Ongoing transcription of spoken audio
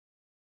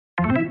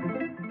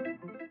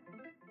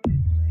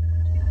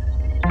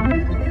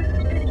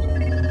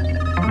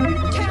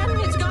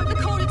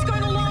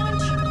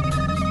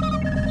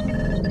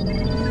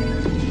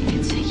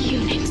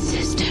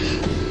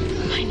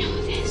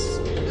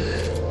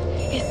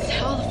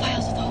It's all the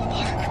files of the whole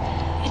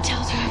park. It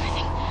tells her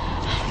everything.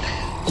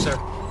 Sir,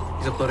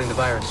 he's uploading the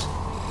virus.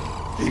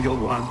 Eagle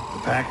One,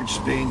 the package is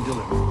being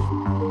delivered.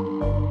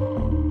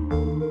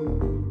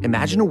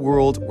 Imagine a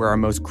world where our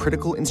most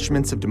critical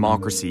instruments of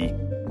democracy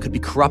could be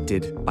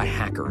corrupted by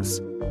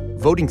hackers.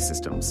 Voting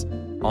systems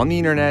on the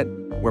internet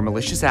where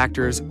malicious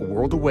actors a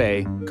world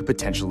away could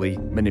potentially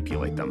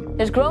manipulate them.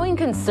 There's growing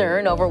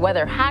concern over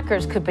whether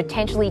hackers could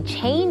potentially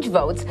change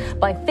votes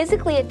by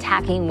physically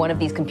attacking one of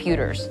these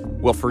computers.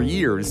 Well, for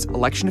years,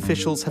 election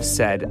officials have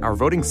said our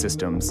voting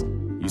systems,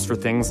 used for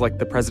things like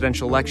the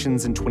presidential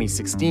elections in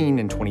 2016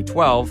 and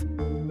 2012,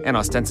 and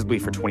ostensibly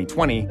for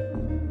 2020,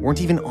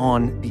 weren't even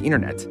on the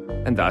internet,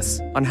 and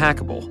thus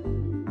unhackable.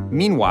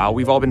 Meanwhile,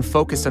 we've all been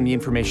focused on the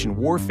information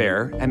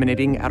warfare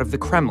emanating out of the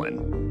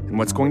Kremlin and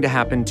what's going to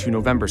happen 2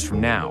 Novembers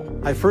from now.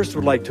 I first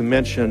would like to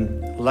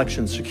mention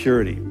election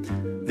security.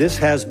 This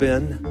has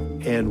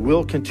been and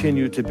will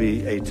continue to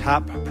be a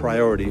top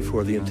priority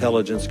for the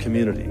intelligence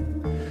community.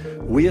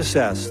 We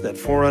assess that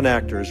foreign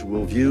actors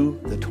will view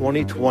the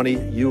 2020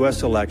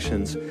 U.S.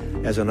 elections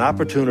as an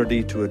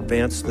opportunity to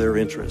advance their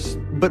interests.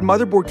 But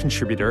Motherboard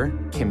contributor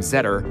Kim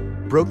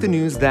Zetter broke the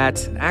news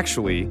that,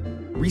 actually,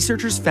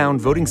 researchers found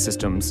voting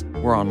systems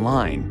were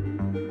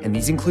online, and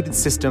these included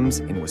systems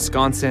in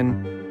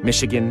Wisconsin,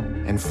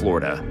 Michigan, and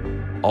Florida,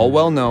 all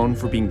well known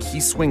for being key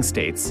swing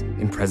states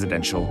in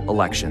presidential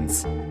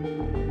elections.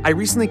 I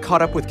recently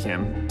caught up with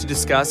Kim to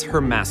discuss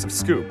her massive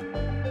scoop.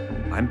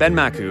 I'm Ben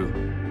Maku,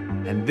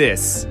 and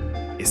this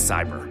is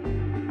Cyber.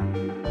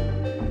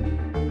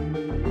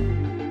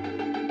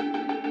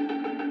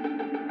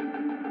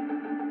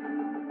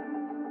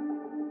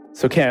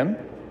 So Kim,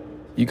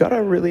 you got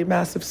a really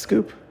massive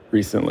scoop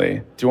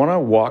recently. Do you want to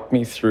walk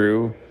me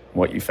through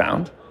what you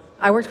found?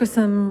 I worked with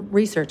some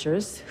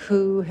researchers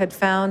who had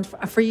found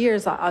for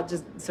years, I'll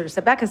just sort of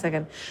step back a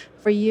second,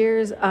 for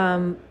years,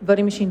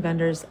 voting machine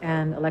vendors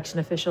and election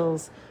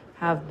officials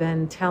have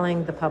been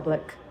telling the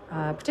public,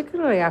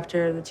 particularly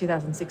after the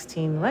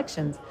 2016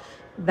 elections,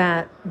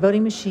 that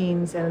voting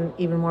machines and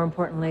even more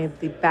importantly,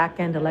 the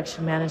back-end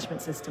election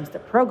management systems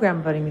that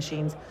program voting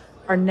machines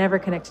are never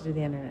connected to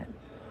the internet,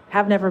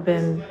 have never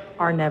been,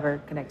 are never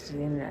connected to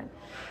the internet.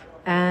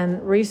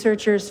 And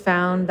researchers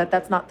found that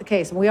that's not the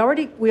case. And we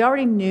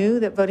already knew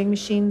that voting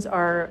machines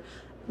are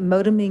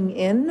modeming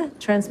in,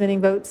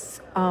 transmitting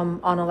votes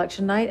on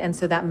election night. And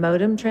so that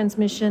modem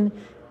transmission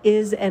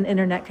is an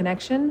internet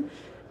connection.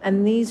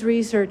 And these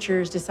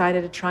researchers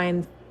decided to try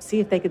and see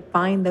if they could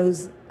find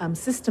those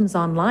systems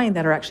online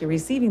that are actually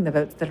receiving the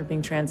votes that are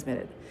being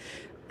transmitted.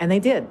 And they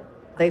did.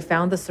 They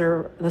found the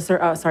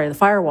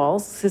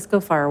firewalls, Cisco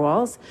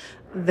firewalls.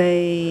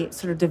 They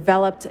sort of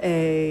developed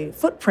a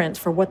footprint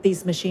for what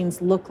these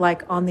machines look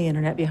like on the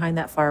internet behind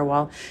that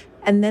firewall.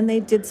 And then they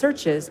did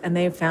searches, and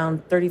they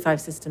found 35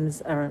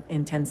 systems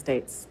in 10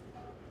 states.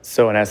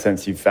 So in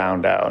essence, you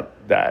found out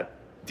that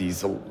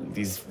these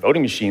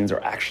voting machines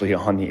are actually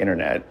on the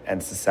internet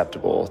and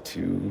susceptible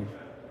to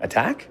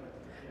attack?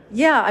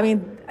 Yeah, I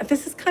mean,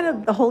 this is kind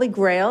of the holy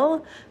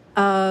grail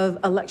of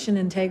election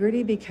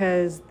integrity,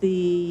 because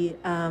the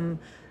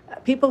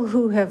people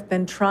who have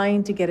been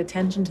trying to get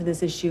attention to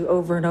this issue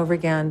over and over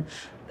again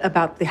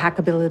about the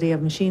hackability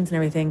of machines and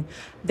everything,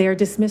 they're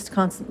dismissed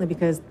constantly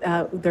because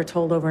they're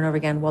told over and over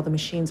again, well, the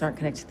machines aren't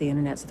connected to the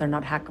internet, so they're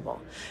not hackable.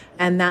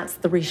 And that's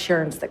the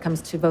reassurance that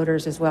comes to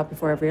voters as well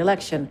before every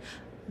election.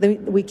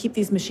 We keep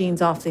these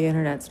machines off the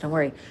internet, so don't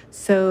worry.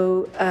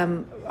 So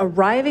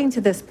arriving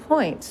to this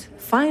point,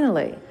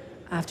 finally,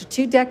 after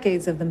 2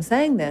 decades of them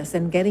saying this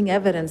and getting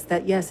evidence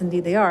that, yes,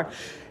 indeed they are,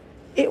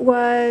 it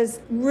was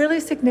really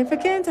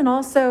significant and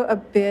also a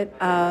bit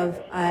of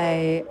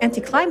an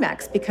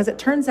anticlimax, because it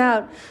turns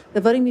out the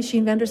voting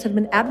machine vendors had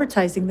been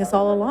advertising this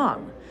all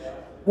along.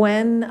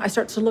 When I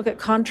started to look at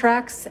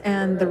contracts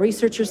and the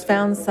researchers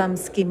found some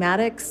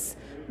schematics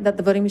that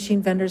the voting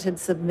machine vendors had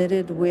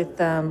submitted with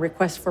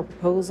requests for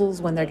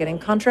proposals when they're getting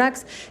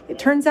contracts, it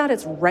turns out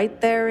it's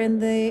right there in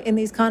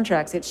these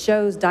contracts. It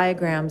shows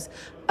diagrams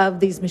of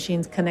these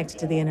machines connected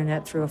to the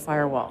internet through a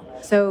firewall.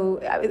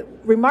 So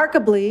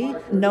remarkably,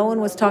 no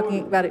one was talking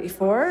about it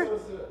before.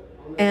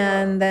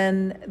 And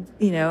then,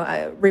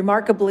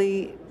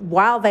 remarkably,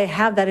 while they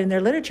have that in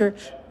their literature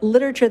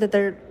that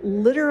they're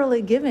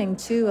literally giving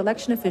to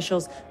election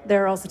officials,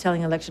 they're also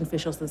telling election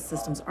officials that the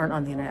systems aren't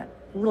on the internet.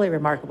 Really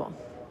remarkable.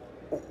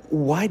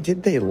 Why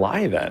did they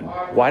lie then?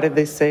 Why did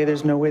they say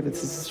there's no way that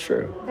this is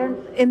true?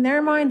 In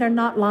their mind, they're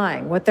not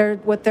lying. What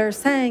they're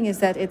saying is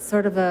that it's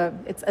sort of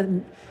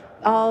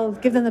I'll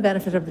give them the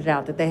benefit of the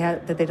doubt that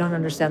they don't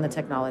understand the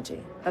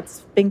technology.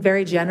 That's being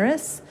very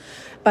generous,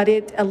 but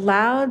it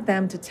allowed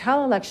them to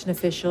tell election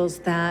officials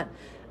that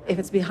if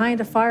it's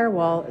behind a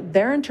firewall,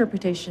 their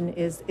interpretation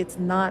is it's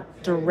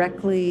not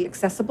directly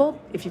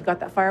accessible if you've got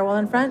that firewall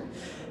in front,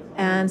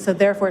 and so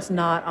therefore it's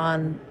not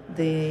on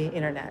the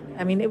internet.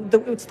 I mean,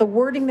 it's the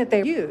wording that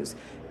they use.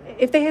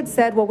 If they had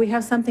said, well, we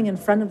have something in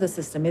front of the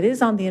system, it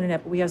is on the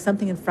internet, but we have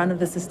something in front of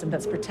the system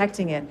that's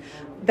protecting it,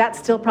 that's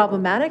still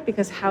problematic,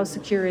 because how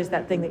secure is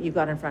that thing that you've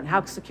got in front?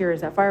 How secure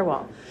is that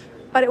firewall?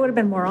 But it would have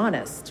been more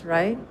honest,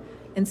 right?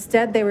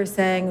 Instead, they were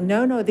saying,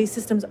 no, these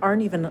systems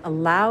aren't even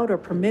allowed or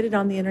permitted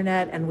on the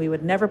internet, and we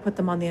would never put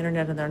them on the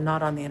internet, and they're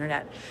not on the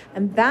internet.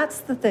 And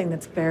that's the thing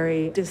that's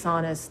very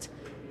dishonest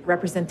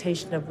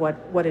representation of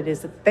what it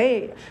is that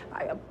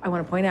I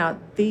want to point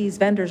out, these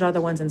vendors are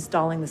the ones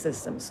installing the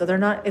systems. So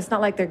it's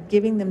not like they're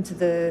giving them to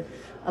the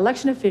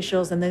election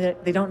officials and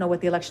they don't know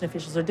what the election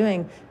officials are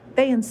doing.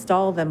 They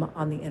install them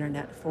on the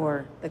internet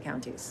for the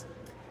counties.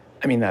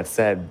 I mean, that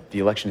said, the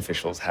election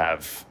officials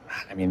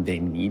they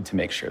need to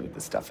make sure that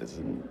this stuff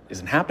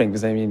isn't happening.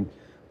 Because,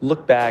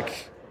 look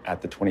back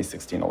at the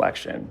 2016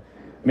 election.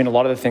 A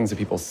lot of the things that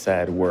people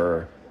said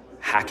were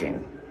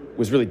hacking,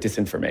 was really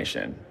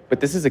disinformation. But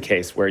this is a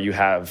case where you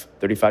have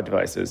 35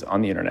 devices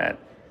on the internet,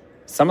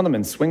 some of them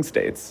in swing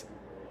states,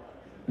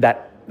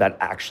 that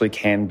actually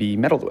can be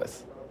meddled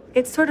with.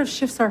 It sort of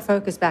shifts our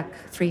focus back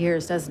 3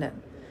 years, doesn't it?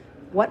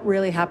 What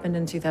really happened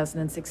in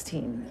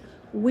 2016?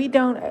 We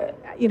don't,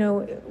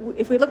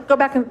 if we go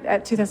back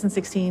at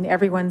 2016,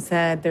 everyone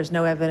said there's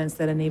no evidence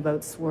that any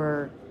votes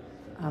were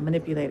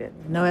manipulated,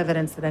 no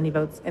evidence that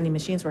any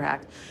machines were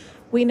hacked.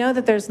 We know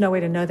that there's no way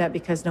to know that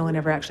because no one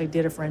ever actually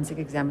did a forensic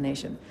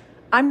examination.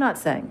 I'm not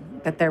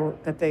saying that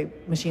the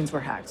machines were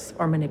hacked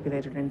or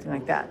manipulated or anything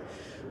like that,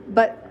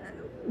 but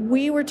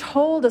we were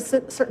told a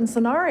certain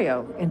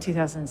scenario in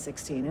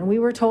 2016, and we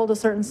were told a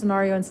certain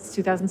scenario in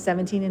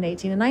 2017 and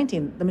 18 and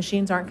 19. The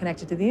machines aren't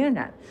connected to the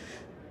internet.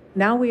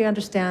 Now we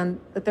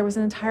understand that there was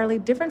an entirely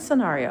different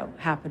scenario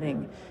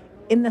happening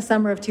in the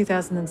summer of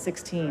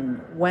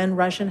 2016 when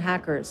Russian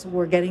hackers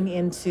were getting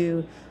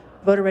into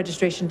voter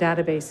registration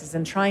databases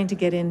and trying to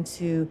get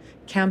into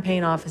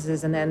campaign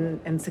offices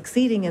and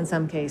succeeding in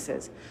some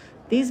cases.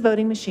 These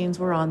voting machines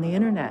were on the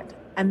internet,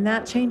 and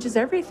that changes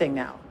everything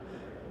now.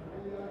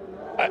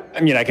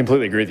 I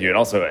completely agree with you. And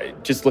also,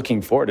 just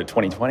looking forward to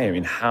 2020,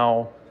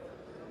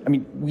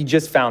 we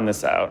just found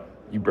this out.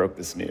 You broke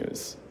this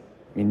news.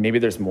 Maybe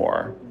there's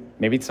more.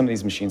 Maybe some of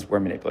these machines were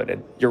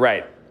manipulated. You're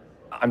right.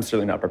 I'm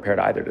certainly not prepared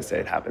either to say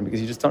it happened because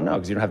you just don't know,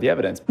 because you don't have the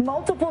evidence.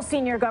 Multiple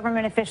senior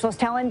government officials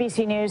tell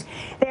NBC News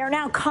they are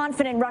now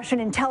confident Russian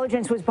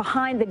intelligence was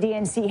behind the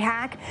DNC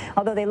hack.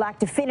 Although they lack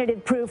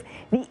definitive proof,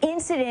 the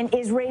incident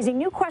is raising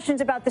new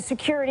questions about the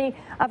security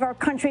of our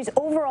country's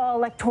overall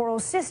electoral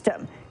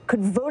system.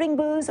 Could voting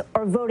booths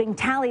or voting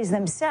tallies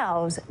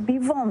themselves be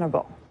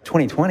vulnerable?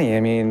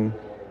 2020,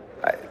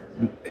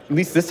 at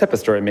least this type of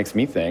story makes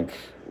me think,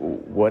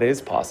 what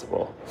is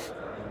possible?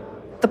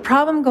 The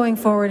problem going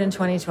forward in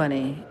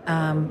 2020,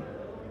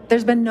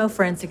 there's been no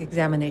forensic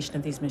examination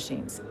of these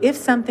machines. If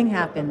something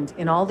happened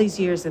in all these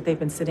years that they've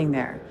been sitting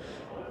there,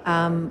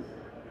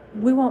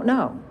 we won't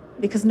know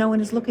because no one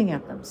is looking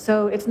at them.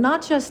 So it's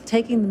not just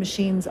taking the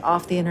machines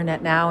off the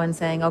internet now and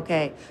saying,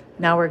 okay,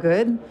 now we're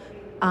good.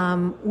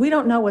 We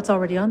don't know what's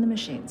already on the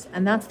machines,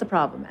 and that's the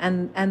problem.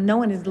 And no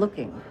one is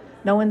looking.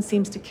 No one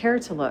seems to care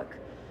to look.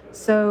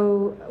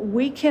 So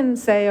we can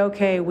say,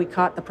 okay, we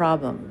caught the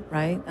problem,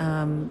 right?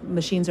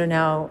 Machines are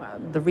now,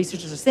 the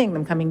researchers are seeing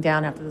them coming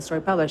down after the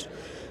story published.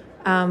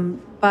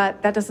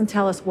 But that doesn't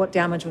tell us what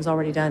damage was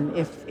already done,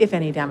 if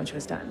any damage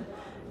was done.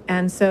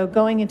 And so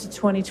going into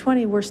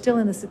 2020, we're still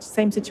in the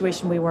same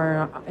situation we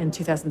were in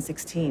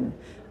 2016,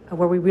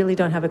 where we really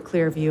don't have a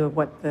clear view of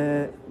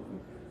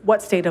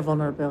what state of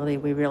vulnerability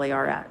we really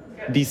are at.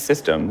 These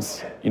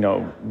systems,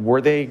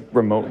 were they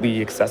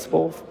remotely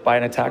accessible by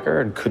an attacker?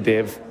 And could they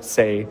have,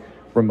 say,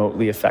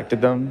 remotely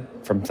affected them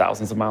from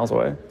thousands of miles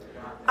away?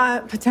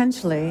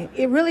 Potentially.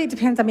 It really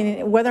depends.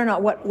 Whether or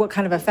not what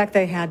kind of effect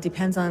they had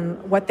depends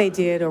on what they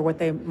did or what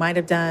they might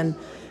have done,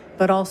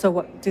 but also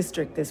what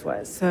district this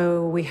was.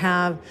 So we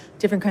have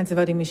different kinds of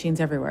voting machines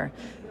everywhere.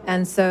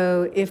 And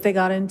so if they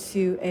got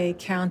into a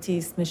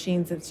county's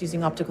machines that's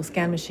using optical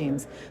scan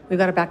machines, we've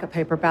got a backup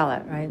paper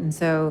ballot, right? And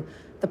so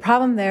the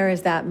problem there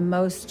is that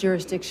most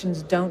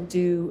jurisdictions don't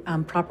do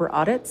proper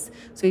audits.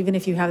 So even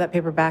if you have that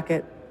paper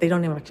ballot, they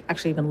don't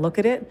actually even look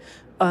at it.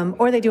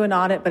 Or they do an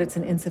audit, but it's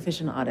an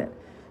insufficient audit.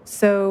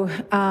 So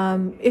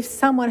if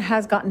someone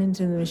has gotten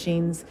into the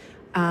machines,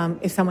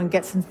 if someone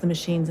gets into the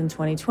machines in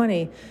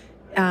 2020,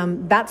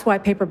 that's why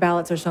paper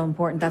ballots are so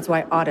important. That's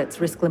why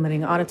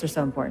risk-limiting audits are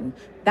so important.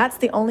 That's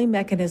the only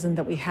mechanism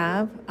that we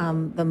have,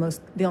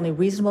 the only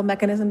reasonable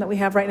mechanism that we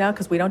have right now,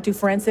 because we don't do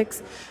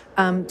forensics,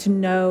 to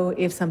know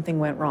if something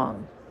went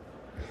wrong.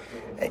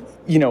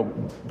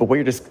 But what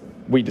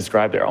you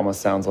described there almost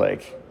sounds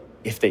like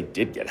if they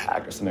did get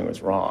hacked or something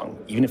was wrong,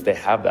 even if they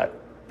have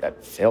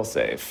that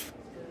fail-safe,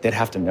 they'd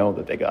have to know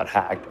that they got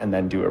hacked and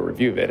then do a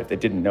review of it. If they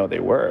didn't know they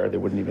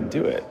wouldn't even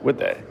do it, would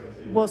they?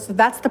 Well, so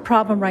that's the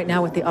problem right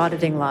now with the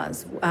auditing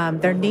laws.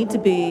 There need to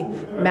be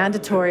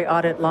mandatory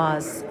audit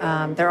laws.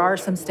 There are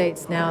some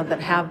states now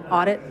that have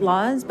audit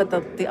laws, but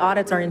the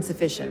audits are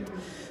insufficient.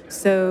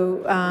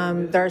 So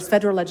there's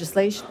federal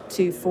legislation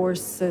to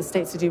force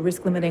states to do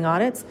risk-limiting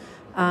audits.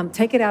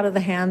 Take it out of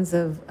the hands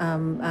of,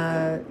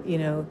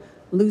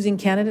 losing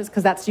candidates,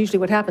 because that's usually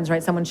what happens,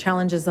 right? Someone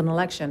challenges an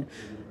election.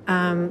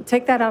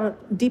 Take that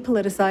out,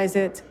 depoliticize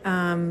it,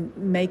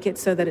 make it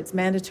so that it's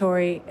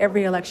mandatory.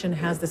 Every election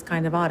has this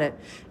kind of audit.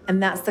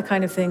 And that's the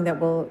kind of thing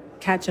that will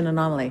catch an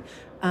anomaly.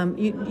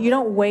 You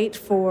don't wait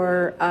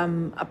for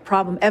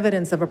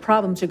evidence of a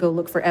problem to go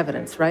look for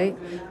evidence, right?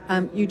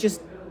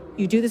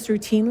 You do this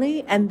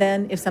routinely, and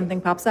then if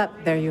something pops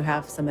up, there you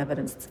have some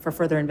evidence for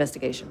further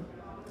investigation.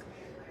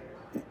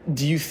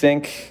 Do you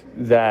think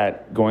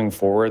that going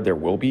forward there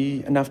will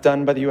be enough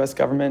done by the U.S.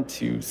 government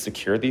to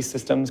secure these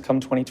systems come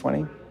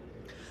 2020?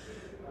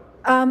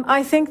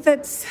 I think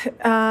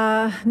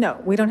that,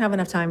 no, we don't have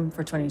enough time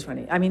for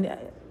 2020. I mean,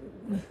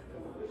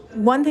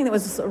 one thing that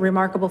was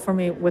remarkable for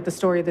me with the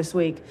story this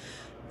week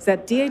is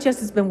that DHS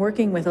has been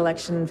working with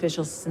election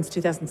officials since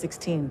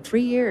 2016,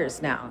 3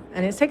 years now.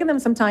 And it's taken them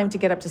some time to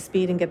get up to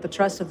speed and get the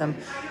trust of them.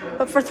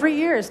 But for 3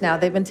 years now,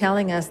 they've been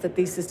telling us that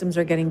these systems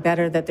are getting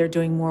better, that they're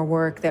doing more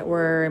work, that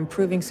we're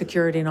improving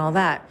security and all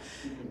that.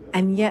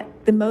 And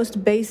yet the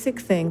most basic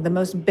thing, the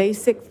most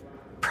basic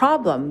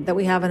problem that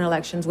we have in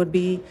elections would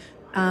be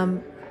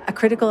a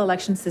critical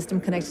election system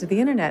connected to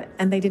the internet.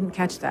 And they didn't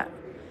catch that.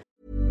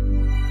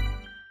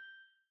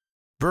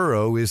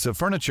 Burrow is a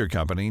furniture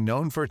company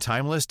known for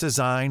timeless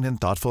design and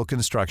thoughtful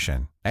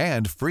construction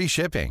and free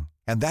shipping,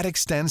 and that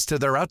extends to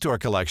their outdoor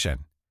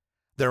collection.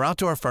 Their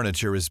outdoor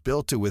furniture is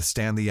built to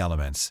withstand the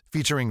elements,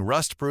 featuring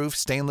rust-proof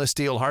stainless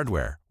steel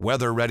hardware,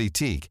 weather-ready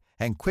teak,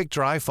 and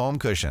quick-dry foam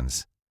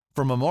cushions.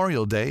 For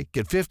Memorial Day,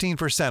 get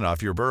 15%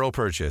 off your Burrow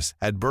purchase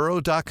at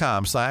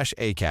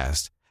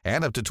burrow.com/acast,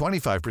 and up to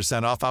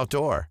 25% off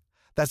outdoor.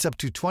 That's up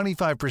to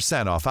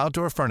 25% off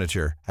outdoor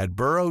furniture at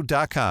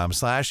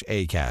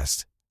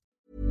burrow.com/acast.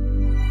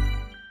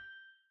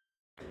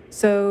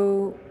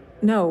 So,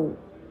 no,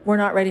 we're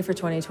not ready for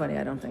 2020,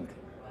 I don't think.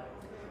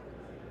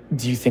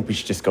 Do you think we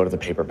should just go to the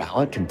paper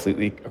ballot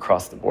completely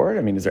across the board?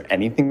 I mean, is there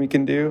anything we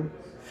can do?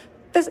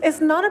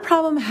 It's not a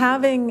problem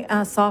having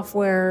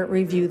software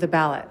review the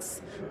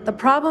ballots. The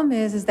problem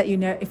is that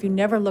if you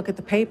never look at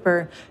the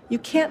paper, you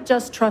can't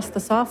just trust the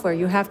software.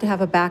 You have to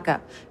have a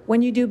backup.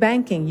 When you do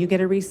banking, you get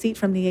a receipt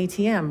from the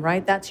ATM,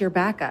 right? That's your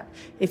backup.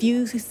 If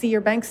you see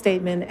your bank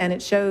statement and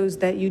it shows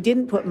that you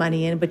didn't put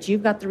money in, but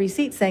you've got the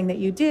receipt saying that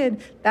you did,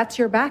 that's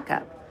your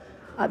backup.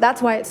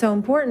 That's why it's so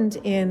important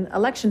in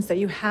elections that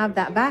you have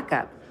that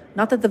backup.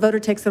 Not that the voter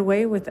takes it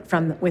away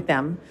from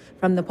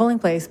the polling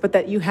place, but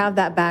that you have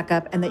that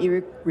backup and that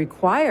you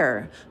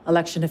require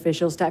election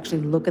officials to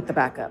actually look at the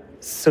backup.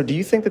 So do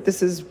you think that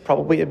this is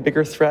probably a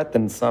bigger threat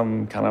than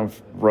some kind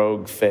of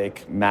rogue,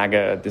 fake,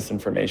 MAGA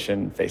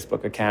disinformation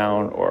Facebook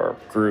account or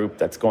group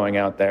that's going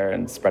out there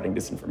and spreading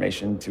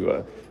disinformation to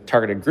a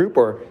targeted group?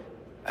 Or,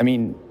 I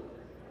mean,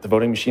 the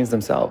voting machines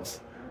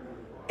themselves?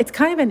 It's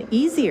kind of an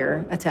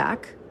easier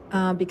attack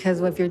because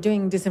if you're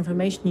doing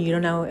disinformation, you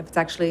don't know if it's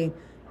actually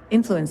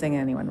influencing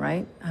anyone,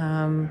 right?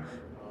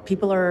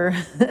 People are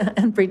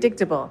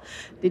unpredictable.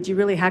 Did you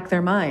really hack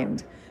their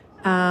mind?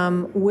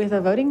 With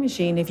a voting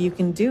machine, if you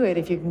can do it,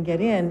 if you can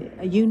get in,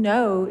 you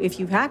know if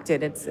you've hacked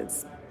it.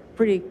 It's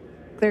pretty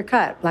clear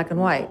cut, black and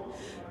white.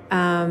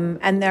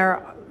 And there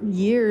are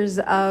years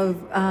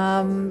of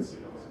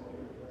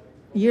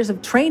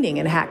training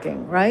in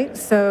hacking, right?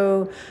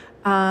 So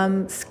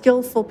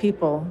skillful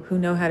people who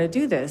know how to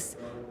do this,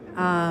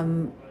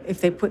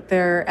 if they put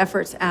their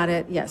efforts at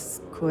it,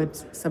 yes, could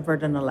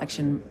subvert an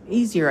election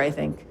easier, I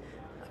think,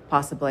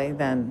 possibly,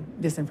 than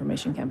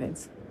disinformation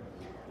campaigns.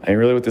 I mean,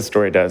 really what this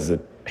story does is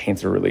it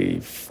paints a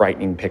really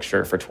frightening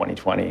picture for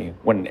 2020.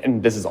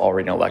 And this is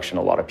already an election,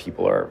 a lot of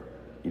people are,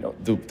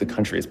 the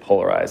country is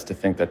polarized to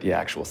think that the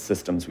actual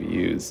systems we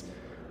use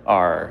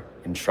are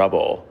in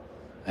trouble.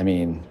 I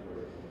mean,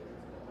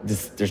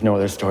 there's no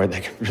other story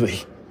that can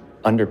really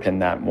underpin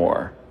that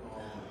more.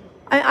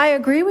 I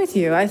agree with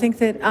you. I think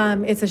that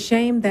it's a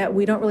shame that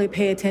we don't really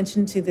pay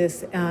attention to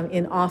this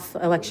in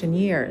off-election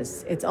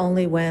years. It's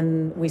only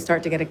when we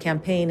start to get a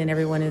campaign and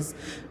everyone is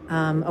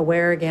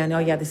aware again, oh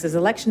yeah, this is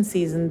election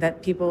season,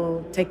 that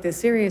people take this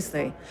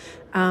seriously.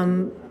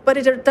 But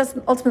it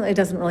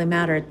doesn't really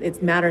matter.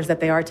 It matters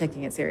that they are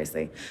taking it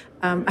seriously.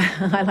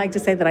 I like to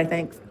say that I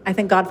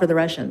thank God for the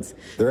Russians.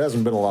 There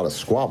hasn't been a lot of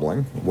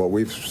squabbling. What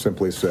we've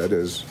simply said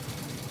is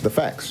the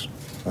facts,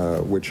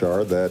 which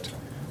are that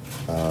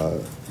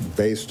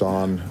based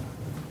on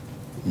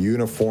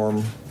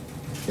uniform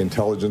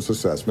intelligence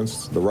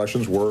assessments, the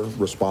Russians were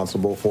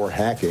responsible for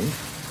hacking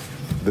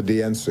the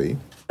DNC.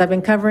 I've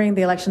been covering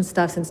the election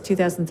stuff since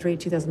 2003,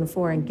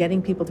 2004, and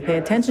getting people to pay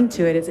attention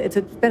to it. It's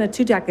been a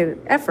two-decade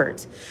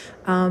effort.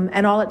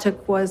 And all it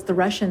took was the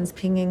Russians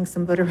pinging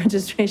some voter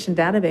registration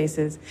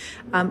databases,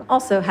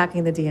 also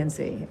hacking the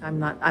DNC. I'm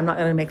not going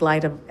to make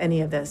light of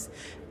any of this.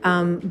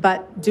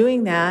 But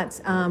doing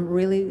that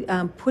really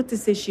put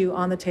this issue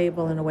on the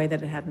table in a way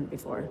that it hadn't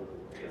before.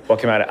 Well,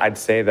 Kim, I'd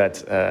say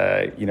that,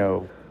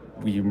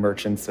 we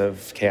merchants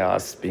of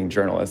chaos, being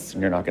journalists,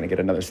 and you're not going to get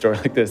another story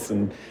like this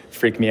and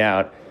freak me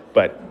out.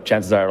 But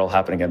chances are it'll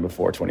happen again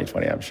before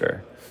 2020, I'm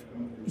sure.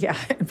 Yeah,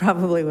 it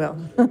probably will.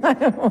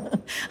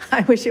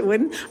 I wish it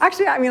wouldn't.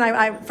 Actually, I mean,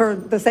 I for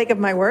the sake of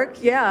my work,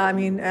 yeah, I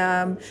mean,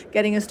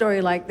 getting a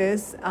story like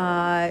this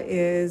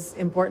is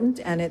important,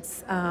 and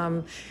it's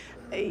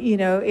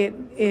it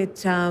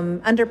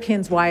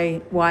underpins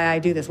why I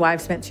do this, why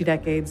I've spent 2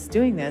 decades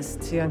doing this,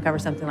 to uncover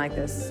something like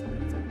this.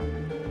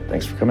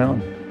 Thanks for coming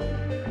on.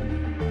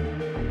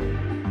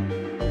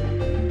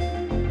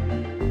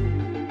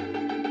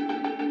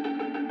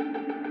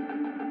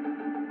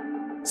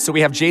 So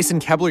we have Jason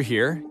Kebler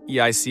here,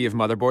 EIC of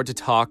Motherboard, to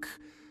talk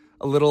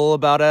a little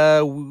about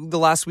the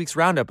last week's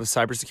roundup of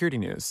cybersecurity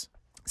news.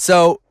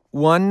 So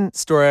one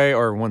story,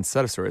 or one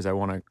set of stories I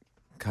want to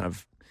kind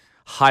of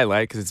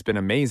highlight because it's been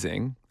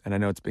amazing, and I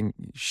know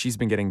she's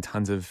been getting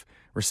tons of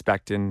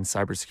respect in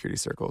cybersecurity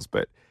circles,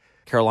 but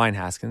Caroline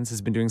Haskins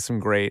has been doing some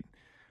great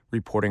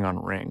reporting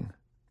on Ring.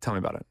 Tell me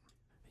about it.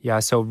 Yeah,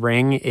 so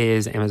Ring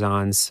is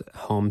Amazon's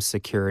home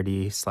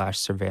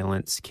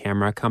security/surveillance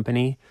camera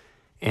company.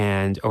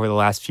 And over the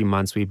last few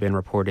months, we've been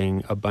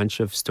reporting a bunch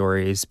of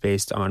stories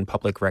based on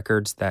public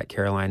records that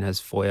Caroline has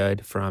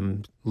FOIA'd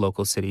from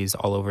local cities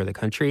all over the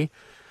country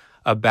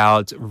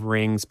about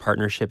Ring's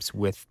partnerships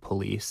with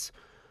police.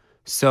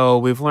 So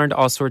we've learned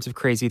all sorts of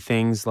crazy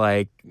things,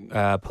 like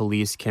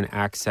police can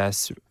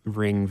access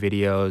Ring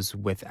videos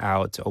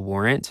without a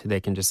warrant.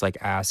 They can just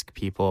ask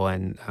people,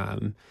 and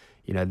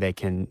they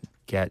can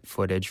get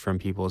footage from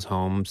people's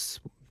homes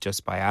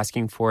just by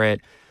asking for it.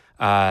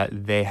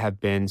 They have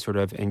been sort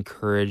of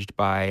encouraged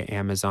by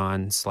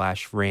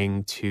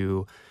Amazon/Ring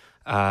to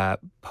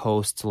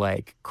post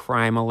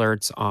crime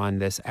alerts on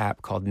this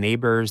app called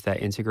Neighbors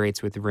that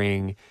integrates with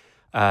Ring.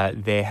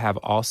 They have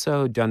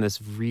also done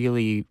this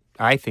really,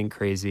 I think,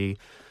 crazy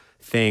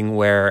thing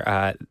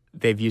where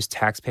they've used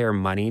taxpayer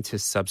money to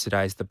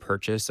subsidize the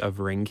purchase of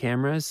Ring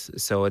cameras.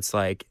 So it's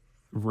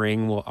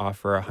Ring will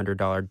offer a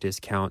 $100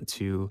 discount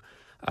to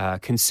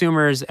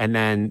consumers, and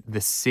then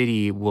the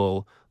city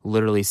will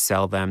literally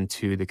sell them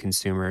to the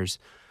consumers,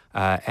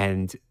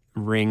 and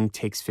Ring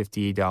takes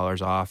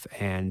 $50 off,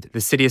 and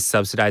the city is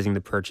subsidizing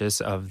the purchase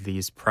of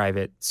these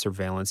private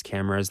surveillance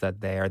cameras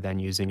that they are then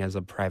using as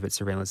a private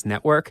surveillance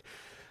network.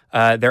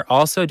 They're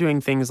also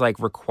doing things like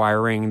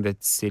requiring the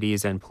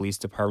cities and police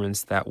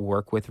departments that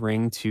work with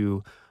Ring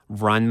to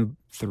run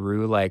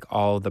through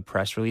all the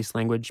press release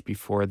language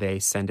before they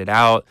send it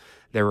out.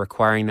 They're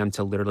requiring them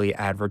to literally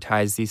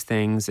advertise these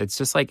things. It's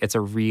just it's a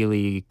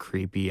really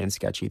creepy and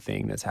sketchy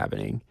thing that's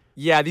happening.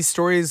 Yeah, these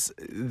stories,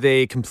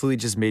 they completely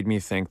just made me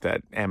think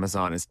that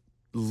Amazon is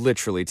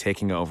literally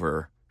taking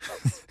over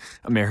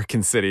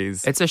American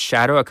cities. It's a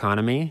shadow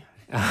economy.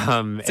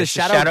 It's a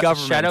shadow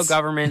government. Shadow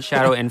government,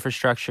 shadow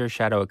infrastructure,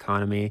 shadow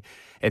economy.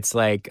 It's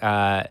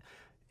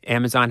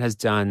Amazon has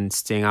done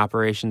sting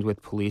operations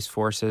with police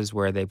forces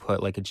where they put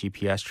a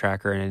GPS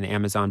tracker in an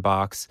Amazon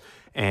box,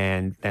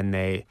 and then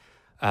they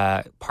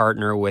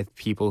partner with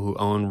people who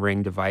own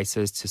Ring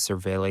devices to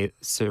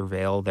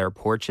surveil their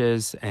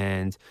porches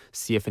and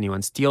see if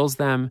anyone steals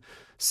them.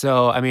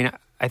 So,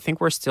 I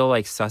think we're still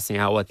sussing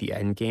out what the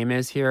end game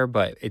is here,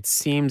 but it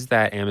seems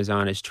that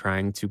Amazon is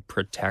trying to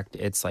protect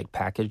its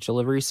package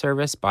delivery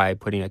service by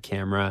putting a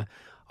camera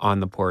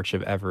on the porch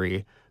of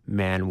every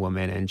man,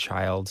 woman, and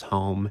child's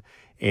home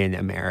in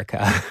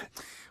America.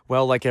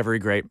 Well, like every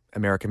great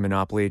American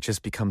monopoly, it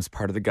just becomes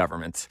part of the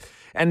government.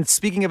 And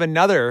speaking of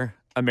another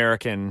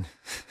American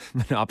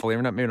monopoly,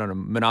 or maybe not a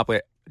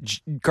monopoly,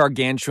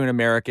 gargantuan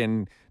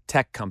American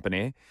tech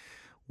company,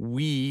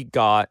 we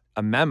got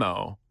a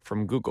memo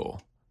from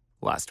Google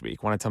last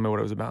week. Want to tell me what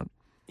it was about?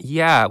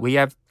 Yeah, we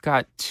have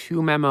got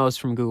 2 memos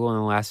from Google in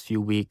the last few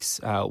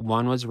weeks.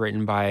 One was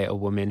written by a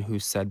woman who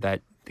said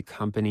that the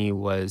company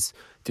was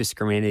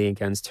discriminating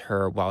against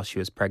her while she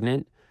was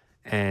pregnant.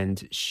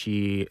 And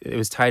it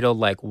was titled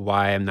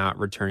Why I'm Not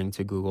Returning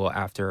to Google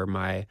After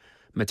My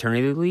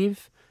Maternity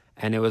Leave.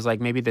 And it was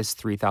maybe this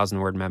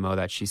 3,000-word memo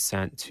that she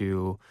sent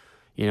to,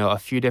 a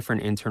few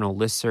different internal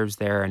listservs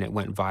there, and it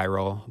went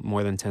viral.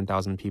 More than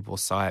 10,000 people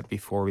saw it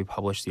before we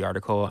published the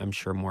article. I'm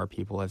sure more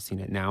people have seen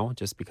it now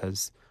just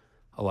because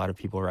a lot of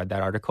people read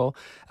that article.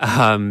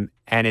 And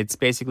it's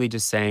basically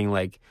just saying,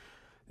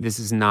 this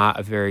is not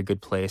a very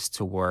good place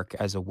to work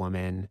as a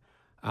woman.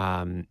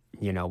 I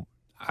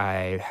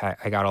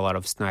got a lot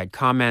of snide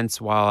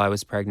comments while I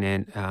was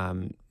pregnant.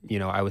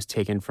 I was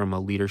taken from a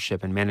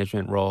leadership and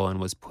management role and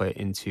was put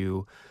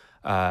into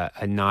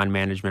a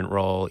non-management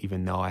role,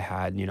 even though I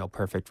had,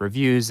 perfect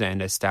reviews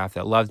and a staff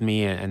that loved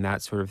me and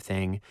that sort of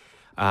thing.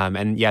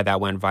 That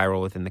went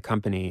viral within the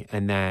company.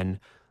 And then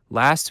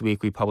last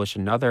week, we published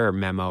another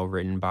memo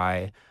written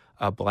by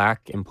a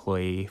Black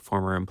employee,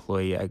 former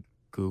employee at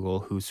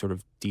Google, who sort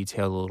of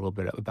detailed a little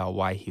bit about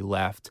why he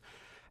left.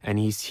 And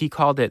he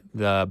called it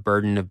the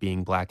burden of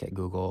being Black at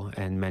Google,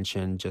 and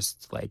mentioned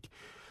just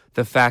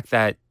the fact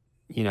that,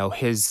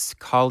 his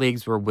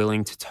colleagues were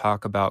willing to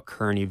talk about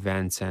current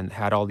events and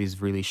had all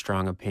these really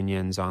strong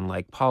opinions on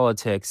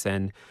politics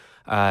and,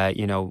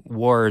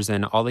 wars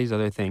and all these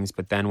other things.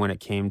 But then when it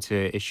came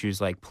to issues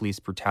like police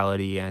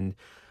brutality and,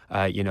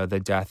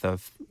 the death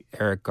of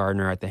Eric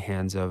Gardner at the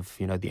hands of,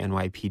 the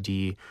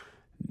NYPD,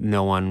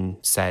 no one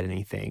said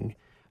anything.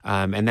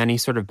 And then he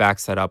sort of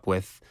backs that up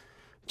with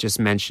just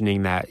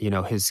mentioning that,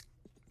 his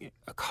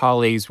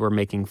colleagues were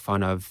making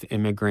fun of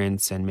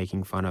immigrants and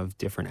making fun of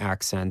different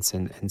accents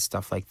and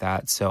stuff like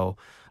that. So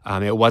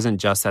it wasn't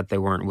just that they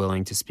weren't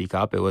willing to speak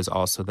up. It was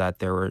also that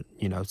there were,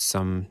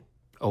 some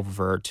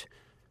overt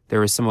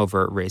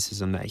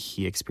racism that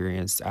he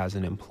experienced as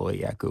an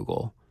employee at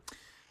Google.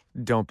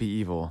 Don't be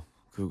evil,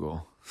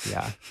 Google.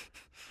 Yeah.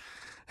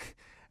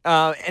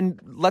 And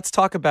let's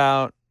talk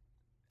about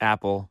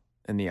Apple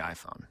and the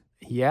iPhone.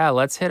 Yeah,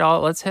 let's hit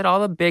all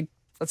the big.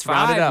 Let's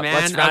round it up. Man.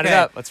 Let's round it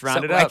up. Let's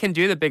round it up. I can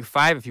do the big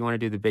five if you want to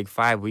do the big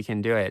five. We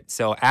can do it.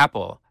 So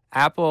Apple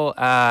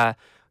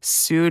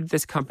sued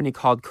this company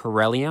called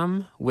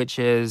Corellium, which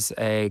is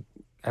I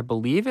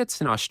believe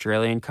it's an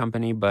Australian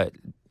company, but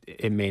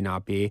it may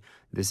not be.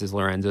 This is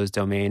Lorenzo's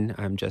domain.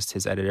 I'm just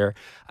his editor.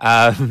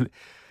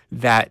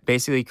 That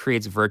basically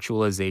creates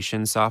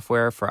virtualization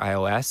software for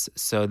iOS.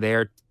 So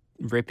they're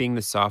ripping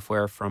the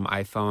software from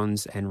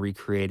iPhones and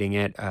recreating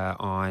it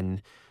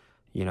on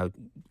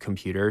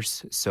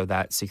computers so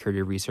that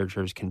security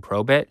researchers can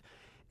probe it.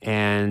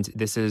 And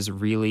this is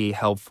really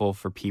helpful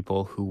for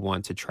people who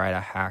want to try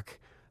to hack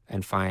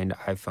and find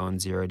iPhone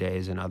 0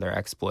 days and other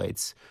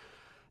exploits.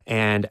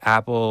 And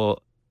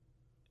Apple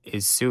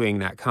is suing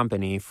that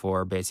company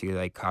for basically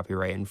like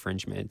copyright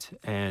infringement.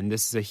 And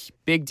this is a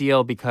big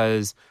deal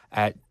because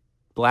at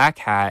Black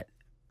Hat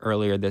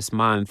earlier this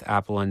month,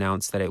 Apple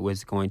announced that it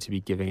was going to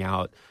be giving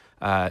out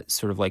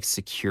sort of like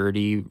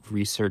security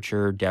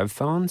researcher dev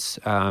phones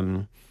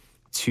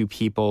to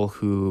people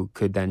who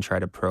could then try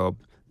to probe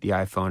the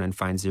iPhone and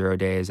find 0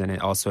 days. And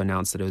it also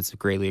announced that it was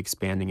greatly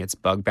expanding its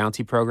bug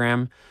bounty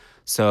program.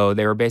 So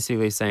they were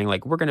basically saying,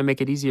 like, we're going to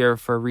make it easier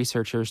for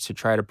researchers to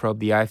try to probe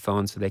the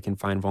iPhone so they can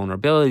find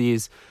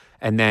vulnerabilities.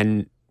 And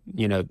then,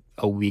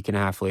 a week and a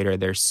half later,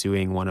 they're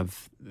suing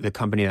the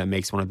company that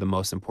makes one of the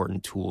most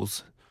important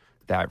tools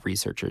that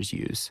researchers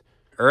use.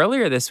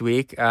 Earlier this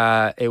week,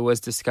 it was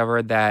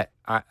discovered that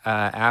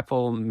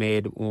Apple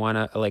made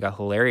a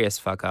hilarious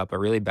fuck up, a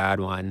really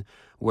bad one,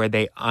 where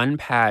they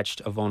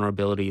unpatched a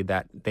vulnerability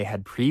that they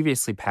had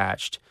previously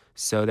patched.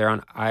 So they're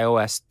on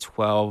iOS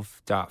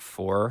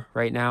 12.4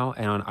 right now,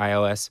 and on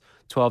iOS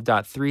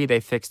 12.3, they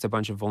fixed a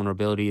bunch of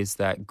vulnerabilities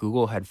that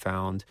Google had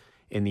found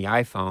in the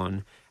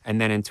iPhone. And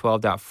then in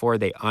 12.4,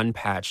 they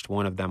unpatched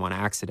one of them on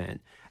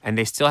accident. And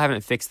they still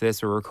haven't fixed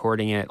this. We're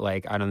recording it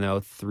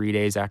 3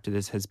 days after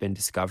this has been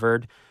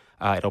discovered.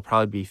 It'll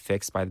probably be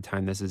fixed by the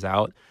time this is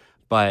out.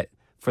 But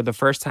for the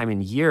first time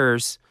in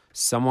years,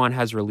 someone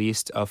has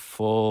released a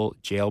full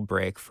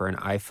jailbreak for an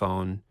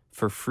iPhone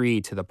for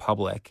free to the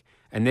public.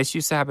 And this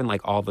used to happen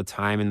all the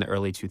time in the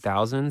early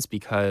 2000s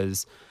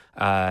because,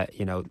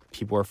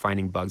 people were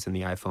finding bugs in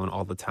the iPhone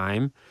all the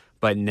time.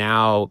 But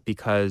now,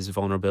 because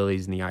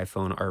vulnerabilities in the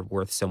iPhone are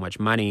worth so much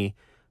money,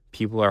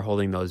 people are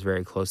holding those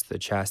very close to the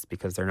chest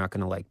because they're not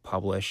going to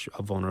publish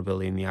a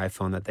vulnerability in the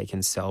iPhone that they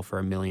can sell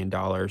for $1 million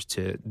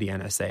to the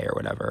NSA or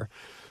whatever.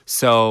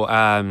 So,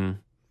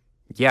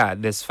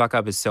 this fuck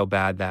up is so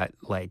bad that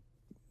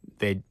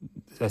the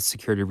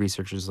security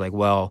researchers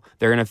well,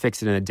 they're going to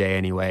fix it in a day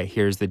anyway.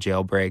 Here's the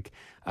jailbreak.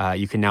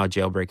 You can now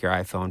jailbreak your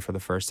iPhone for the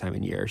first time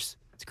in years.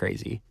 It's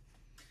crazy.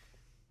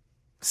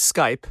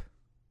 Skype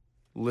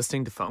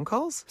listening to phone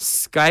calls?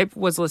 Skype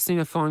was listening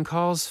to phone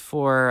calls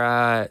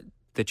for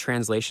the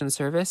translation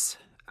service.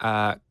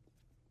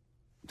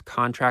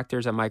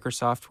 Contractors at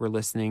Microsoft were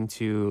listening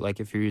to,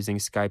 if you're using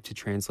Skype to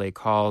translate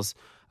calls,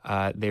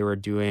 they were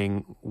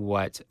doing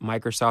what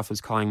Microsoft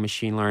was calling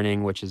machine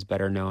learning, which is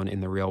better known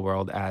in the real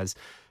world as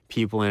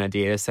people in a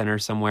data center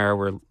somewhere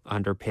were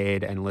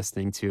underpaid and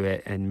listening to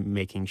it and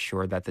making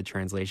sure that the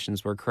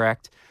translations were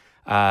correct.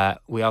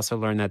 We also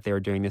learned that they were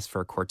doing this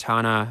for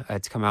Cortana.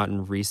 It's come out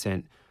in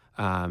recent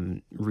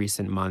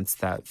months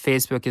that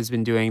Facebook has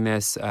been doing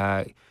this.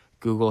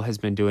 Google has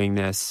been doing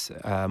this.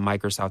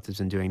 Microsoft has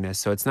been doing this.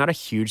 So it's not a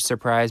huge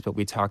surprise, but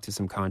we talked to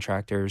some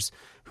contractors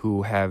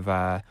who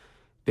have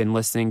been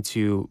listening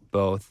to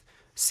both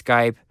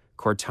Skype,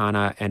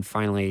 Cortana, and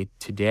finally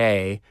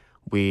today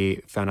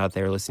we found out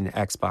they were listening to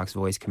Xbox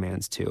voice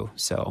commands too.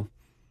 So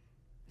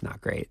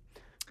not great.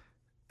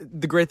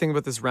 The great thing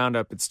about this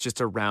roundup, it's just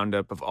a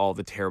roundup of all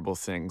the terrible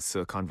things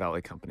Silicon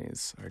Valley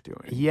companies are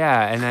doing.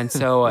 Yeah, and then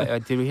so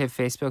did we hit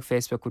Facebook?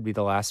 Facebook would be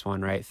the last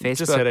one, right? Facebook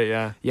just hit it,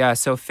 yeah. Yeah,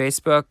 so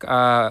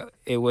Facebook,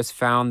 it was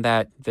found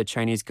that the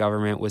Chinese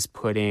government was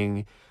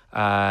putting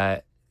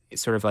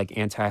sort of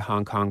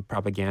anti-Hong Kong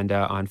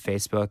propaganda on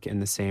Facebook in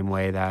the same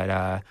way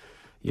that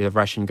the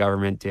Russian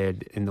government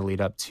did in the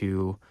lead up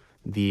to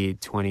the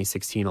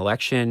 2016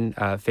 election.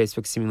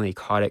 Facebook seemingly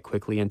caught it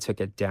quickly and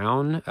took it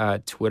down.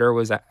 Twitter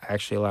was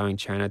actually allowing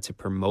China to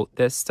promote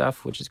this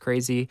stuff, which is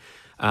crazy.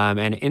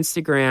 And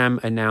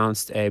Instagram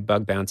announced a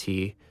bug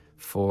bounty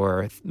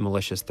for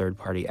malicious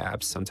third-party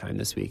apps sometime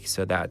this week.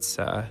 So that's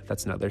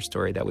another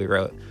story that we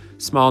wrote.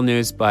 Small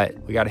news, but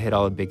we got to hit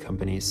all the big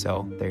companies.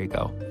 So there you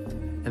go.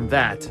 And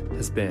that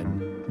has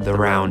been The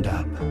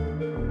Roundup.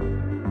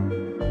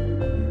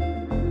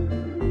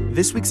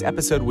 This week's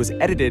episode was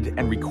edited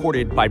and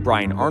recorded by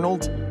Brian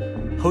Arnold,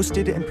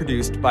 hosted and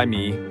produced by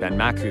me, Ben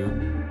Maku,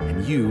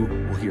 and you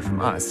will hear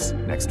from us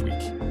next week.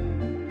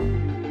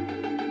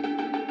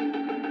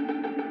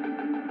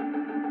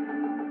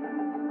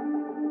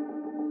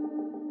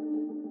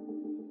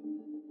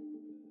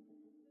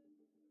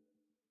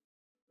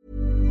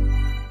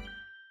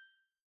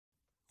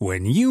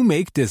 When you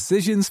make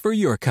decisions for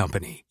your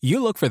company,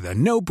 you look for the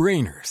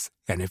no-brainers.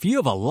 And if you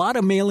have a lot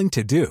of mailing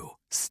to do,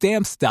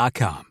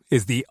 Stamps.com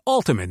is the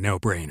ultimate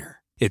no-brainer.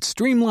 It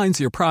streamlines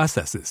your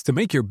processes to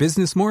make your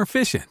business more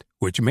efficient,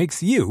 which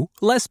makes you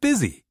less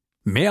busy.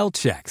 Mail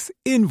checks,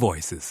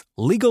 invoices,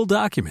 legal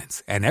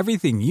documents, and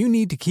everything you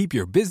need to keep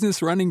your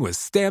business running with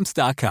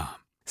Stamps.com.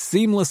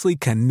 Seamlessly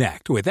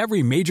connect with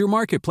every major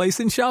marketplace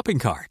and shopping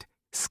cart.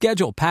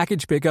 Schedule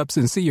package pickups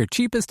and see your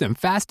cheapest and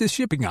fastest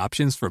shipping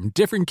options from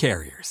different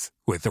carriers,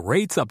 with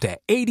rates up to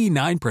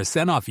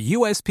 89% off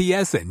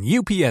USPS and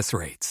UPS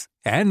rates.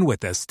 And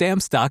with the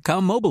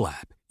Stamps.com mobile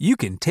app, you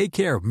can take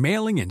care of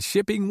mailing and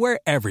shipping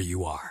wherever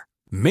you are.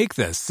 Make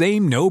the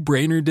same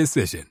no-brainer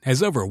decision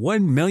as over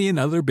 1 million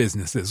other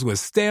businesses with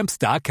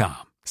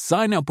Stamps.com.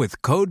 Sign up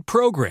with code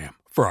PROGRAM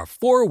for a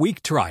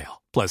 4-week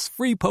trial, plus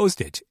free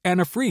postage and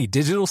a free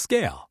digital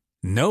scale.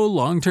 No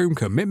long-term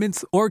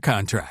commitments or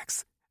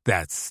contracts.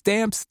 That's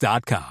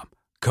Stamps.com.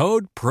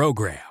 Code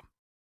PROGRAM.